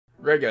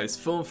Right guys,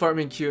 phone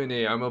farming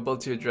Q&A. I'm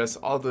about to address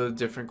all the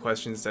different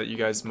questions that you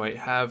guys might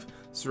have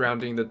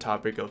surrounding the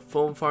topic of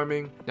phone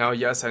farming. Now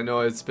yes, I know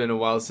it's been a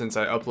while since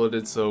I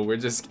uploaded, so we're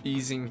just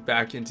easing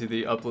back into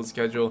the upload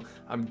schedule.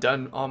 I'm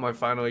done all my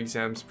final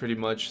exams pretty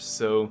much,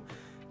 so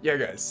yeah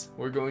guys,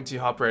 we're going to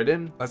hop right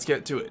in. Let's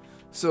get to it.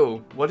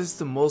 So what is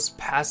the most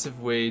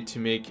passive way to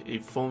make a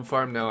phone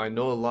farm? Now I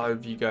know a lot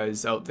of you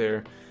guys out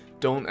there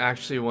don't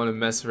actually want to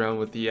mess around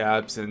with the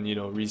apps and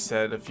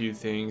reset a few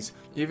things.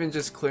 Even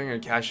just clearing a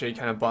cache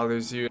kind of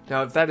bothers you.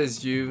 Now if that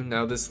is you,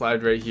 now this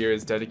slide right here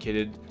is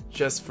dedicated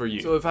just for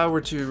you. So if I were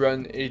to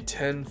run a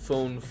 10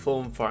 phone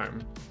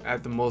farm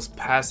at the most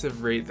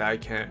passive rate that I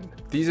can,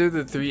 these are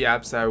the 3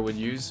 apps that I would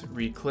use: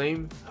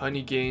 Reclaim,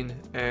 Honeygain,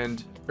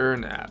 and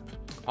Earn app,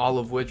 all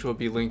of which will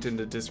be linked in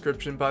the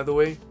description, by the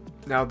way.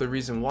 Now the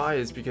reason why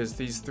is because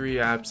these 3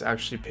 apps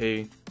actually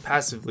pay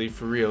passively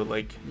for real.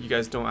 Like, you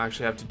guys don't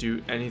actually have to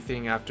do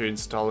anything after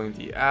installing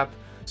the app.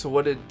 So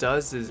what it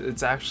does is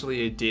it's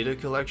actually a data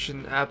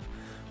collection app,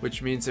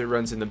 which means it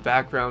runs in the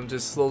background,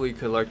 just slowly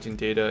collecting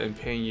data and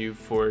paying you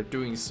for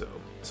doing so.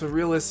 So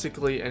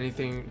realistically,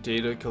 anything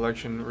data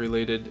collection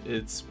related,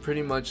 it's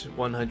pretty much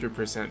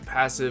 100%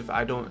 passive.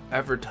 I don't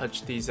ever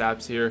touch these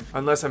apps here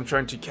unless I'm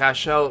trying to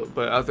cash out,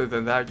 but other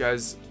than that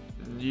guys,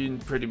 you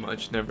pretty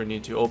much never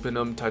need to open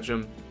them, touch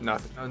them,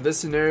 nothing. Now in this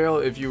scenario,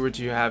 if you were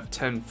to have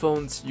 10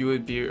 phones, you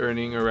would be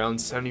earning around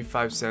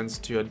 75 cents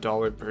to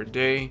 $1 per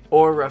day,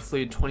 or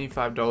roughly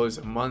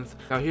 $25 a month.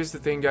 Now here's the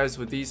thing guys,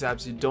 with these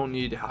apps you don't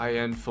need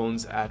high-end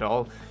phones at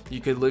all. You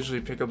could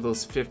literally pick up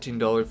those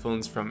 $15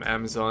 phones from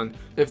Amazon,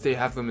 if they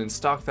have them in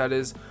stock that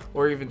is,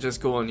 or even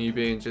just go on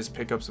eBay and just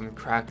pick up some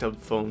cracked up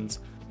phones.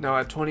 Now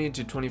at $20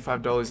 to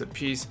 $25 a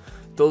piece,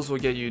 those will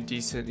get you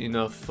decent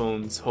enough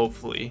phones,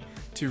 hopefully,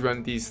 to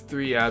run these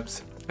 3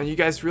 apps, and you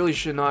guys really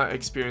should not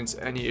experience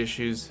any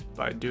issues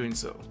by doing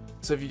so.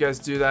 So if you guys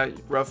do that,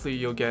 roughly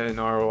you'll get an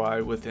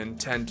ROI within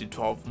 10 to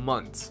 12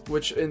 months,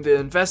 which in the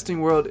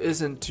investing world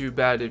isn't too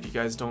bad if you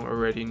guys don't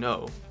already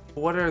know.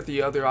 What are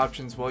the other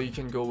options? Well, you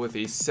can go with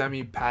a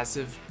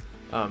semi-passive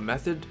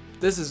method.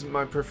 This is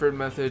my preferred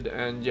method,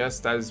 and yes,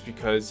 that is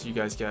because you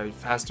guys get a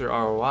faster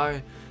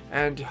ROI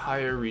and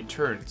higher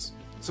returns.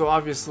 So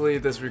obviously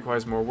this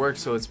requires more work,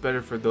 so it's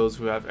better for those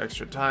who have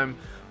extra time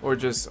or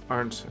just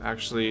aren't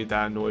actually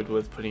that annoyed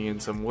with putting in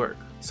some work.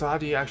 So how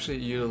do you actually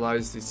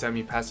utilize the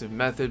semi-passive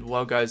method?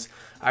 Well guys,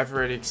 I've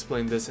already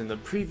explained this in the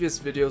previous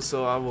video,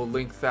 so I will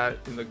link that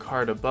in the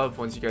card above.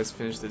 Once you guys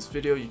finish this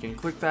video, you can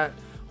click that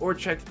or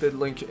check the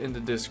link in the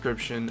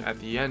description at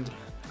the end.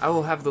 I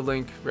will have the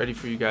link ready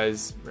for you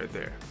guys right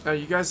there. Now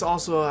you guys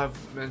also have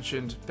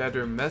mentioned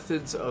better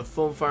methods of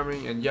phone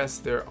farming, and yes,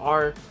 there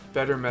are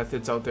better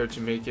methods out there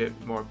to make it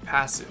more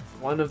passive.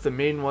 One of the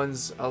main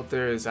ones out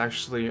there is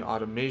actually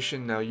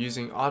automation. Now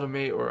using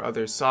Automate or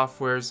other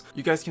softwares,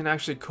 you guys can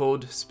actually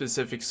code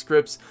specific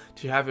scripts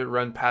to have it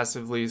run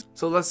passively.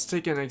 So let's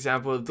take an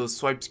example of those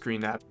swipe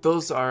screen apps.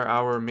 Those are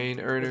our main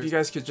earners. If you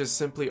guys could just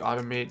simply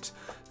automate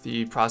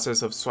the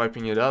process of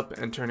swiping it up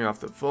and turning off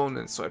the phone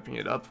and swiping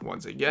it up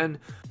once again,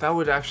 that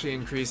would actually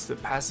increase the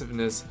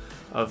passiveness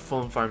of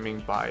phone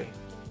farming by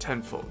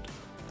tenfold.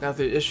 Now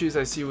the issues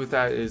I see with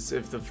that is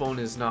if the phone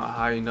is not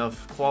high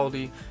enough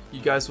quality, you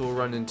guys will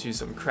run into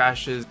some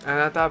crashes, and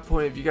at that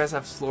point if you guys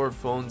have slower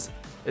phones,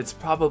 it's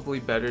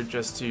probably better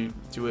just to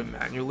do it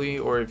manually,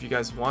 or if you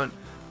guys want,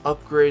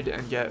 upgrade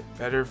and get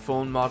better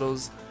phone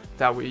models.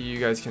 That way you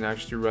guys can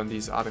actually run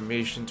these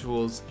automation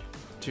tools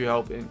to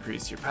help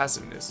increase your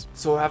passiveness.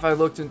 So have I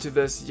looked into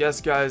this? Yes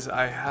guys,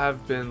 I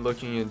have been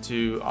looking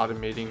into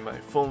automating my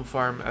phone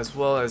farm, as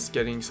well as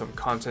getting some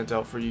content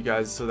out for you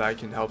guys so that I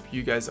can help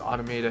you guys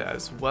automate it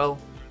as well.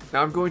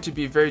 Now I'm going to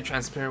be very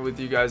transparent with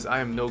you guys.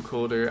 I am no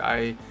coder.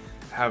 I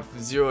have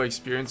 0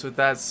 experience with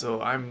that, so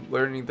I'm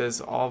learning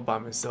this all by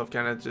myself,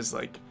 kind of just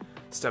like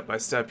step by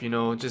step,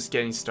 just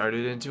getting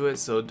started into it.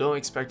 So don't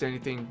expect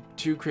anything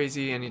too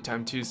crazy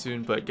anytime too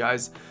soon, but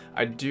guys,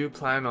 I do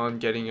plan on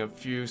getting a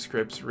few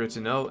scripts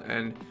written out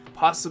and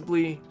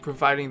possibly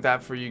providing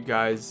that for you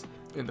guys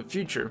in the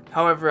future.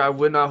 However, I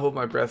would not hold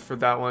my breath for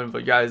that one,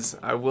 but guys,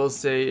 I will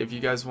say if you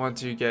guys want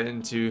to get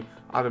into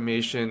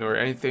automation or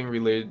anything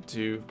related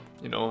to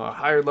a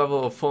higher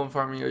level of phone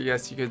farming, I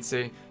guess you could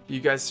say,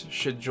 you guys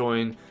should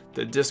join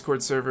the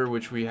Discord server,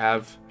 which we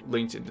have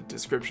linked in the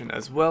description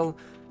as well,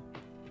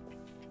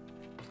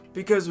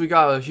 because we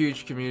got a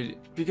huge community,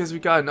 because we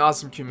got an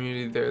awesome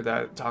community there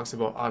that talks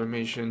about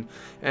automation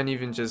and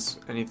even just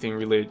anything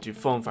related to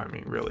phone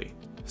farming really.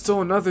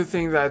 So another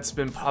thing that's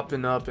been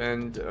popping up,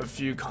 and a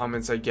few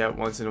comments I get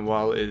once in a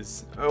while,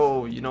 is,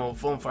 oh,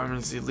 phone farming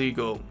is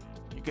illegal,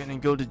 you're gonna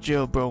go to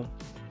jail, bro.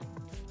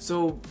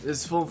 So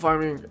is phone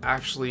farming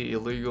actually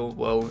illegal?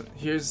 Well,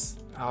 here's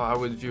how I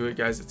would view it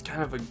guys. It's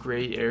kind of a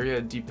gray area.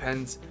 It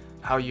depends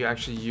how you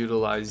actually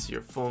utilize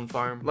your phone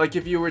farm. Like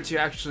if you were to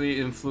actually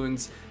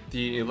influence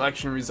the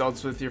election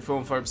results with your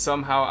phone farm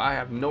somehow, I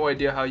have no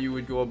idea how you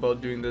would go about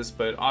doing this,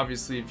 but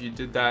obviously if you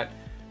did that,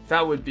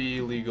 that would be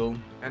illegal.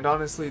 And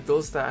honestly,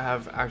 those that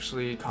have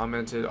actually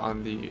commented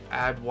on the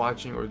ad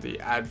watching or the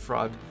ad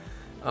fraud,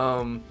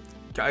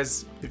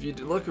 guys, if you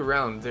look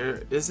around,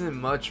 there isn't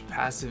much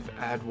passive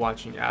ad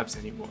watching apps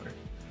anymore.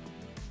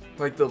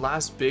 Like the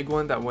last big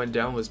one that went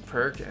down was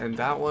Perk, and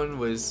that one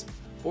was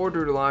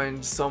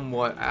borderline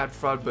somewhat ad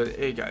fraud, but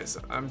hey guys,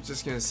 I'm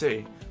just gonna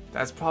say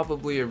that's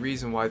probably a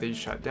reason why they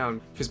shut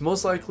down, because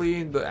most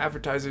likely the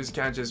advertisers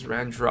kind of just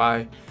ran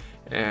dry,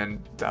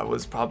 and that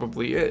was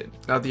probably it.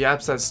 Now the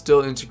apps that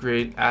still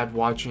integrate ad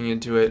watching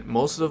into it,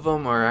 most of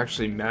them are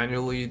actually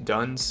manually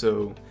done,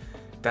 so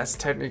that's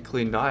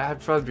technically not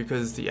ad fraud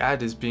because the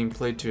ad is being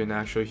played to an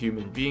actual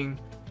human being.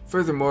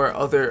 Furthermore,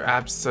 other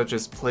apps such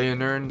as Play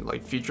and Earn,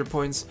 like Feature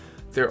Points,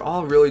 they're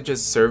all really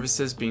just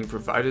services being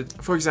provided.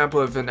 For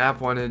example, if an app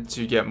wanted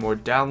to get more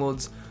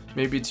downloads,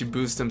 maybe to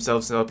boost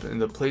themselves up in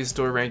the Play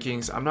Store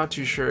rankings, I'm not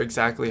too sure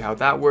exactly how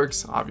that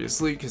works,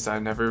 obviously, because I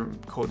never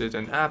coded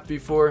an app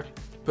before.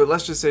 But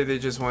let's just say they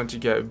just wanted to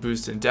get a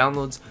boost in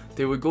downloads,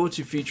 they would go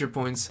to Feature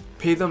Points,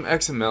 pay them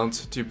X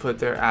amount to put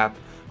their app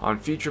on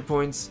Feature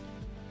Points,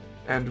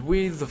 and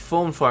we, the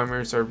phone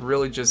farmers, are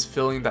really just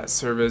filling that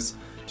service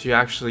to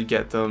actually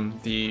get them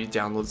the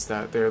downloads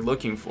that they're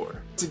looking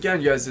for. So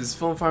again guys, is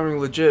phone farming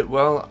legit?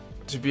 Well,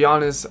 to be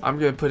honest, I'm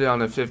going to put it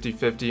on a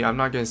 50-50. I'm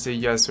not going to say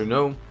yes or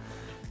no.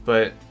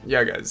 But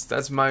yeah guys,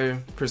 that's my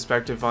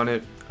perspective on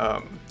it.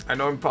 I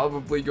know I'm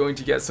probably going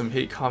to get some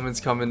hate comments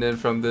coming in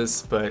from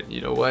this, but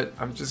you know what?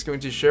 I'm just going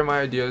to share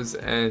my ideas,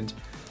 and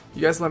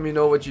you guys let me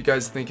know what you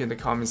guys think in the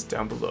comments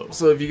down below.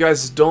 So if you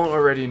guys don't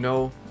already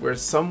know, we're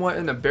somewhat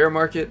in a bear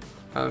market.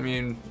 I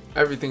mean,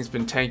 everything's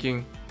been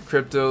tanking.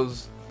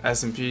 Cryptos,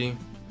 S&P,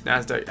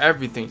 Nasdaq,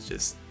 everything's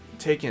just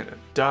taking a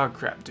dog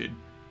crap, dude.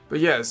 But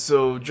yeah,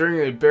 so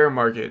during a bear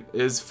market,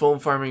 is phone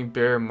farming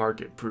bear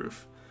market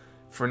proof?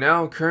 For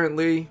now,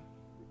 currently,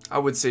 I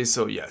would say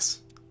so,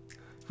 yes.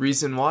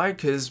 Reason why?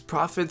 Because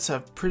profits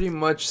have pretty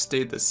much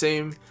stayed the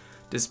same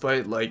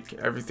despite like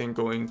everything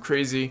going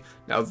crazy.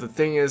 Now the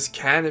thing is,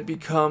 can it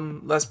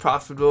become less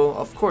profitable?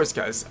 Of course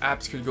guys,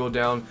 apps could go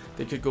down,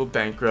 they could go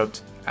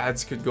bankrupt,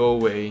 ads could go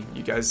away,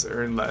 you guys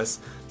earn less.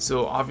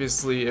 So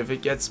obviously if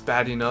it gets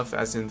bad enough,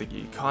 as in the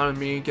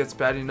economy gets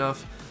bad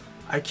enough,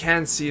 I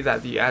can see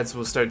that the ads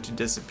will start to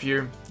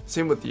disappear.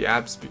 Same with the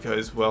apps,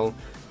 because well,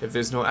 if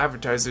there's no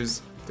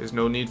advertisers, there's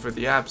no need for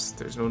the apps.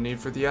 There's no need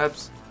for the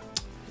apps.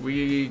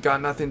 We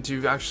got nothing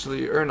to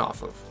actually earn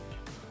off of.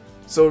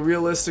 So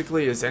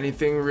realistically, is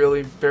anything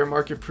really bear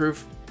market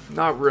proof?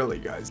 Not really,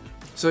 guys.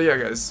 So yeah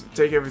guys,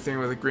 take everything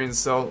with a grain of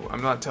salt.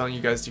 I'm not telling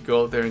you guys to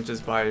go out there and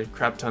just buy a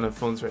crap ton of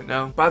phones right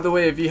now. By the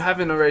way, if you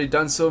haven't already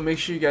done so, make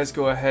sure you guys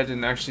go ahead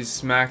and actually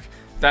smack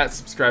that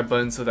subscribe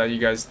button so that you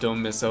guys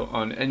don't miss out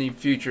on any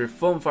future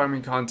phone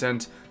farming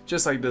content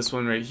just like this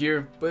one right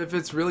here. But if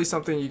it's really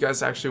something you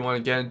guys actually want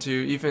to get into,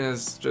 even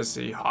as just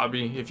a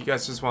hobby, if you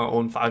guys just want to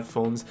own 5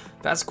 phones,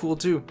 that's cool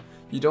too.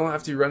 You don't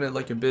have to run it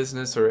like a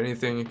business or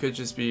anything. It could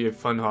just be a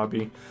fun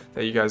hobby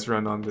that you guys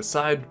run on the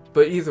side.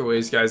 But either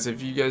ways guys,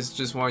 if you guys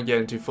just want to get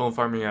into phone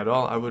farming at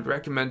all, I would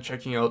recommend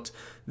checking out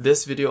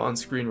this video on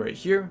screen right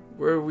here,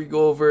 where we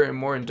go over in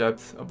more in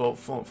depth about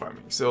phone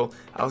farming. So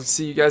I'll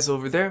see you guys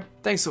over there.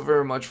 Thanks so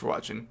very much for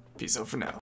watching. Peace out for now.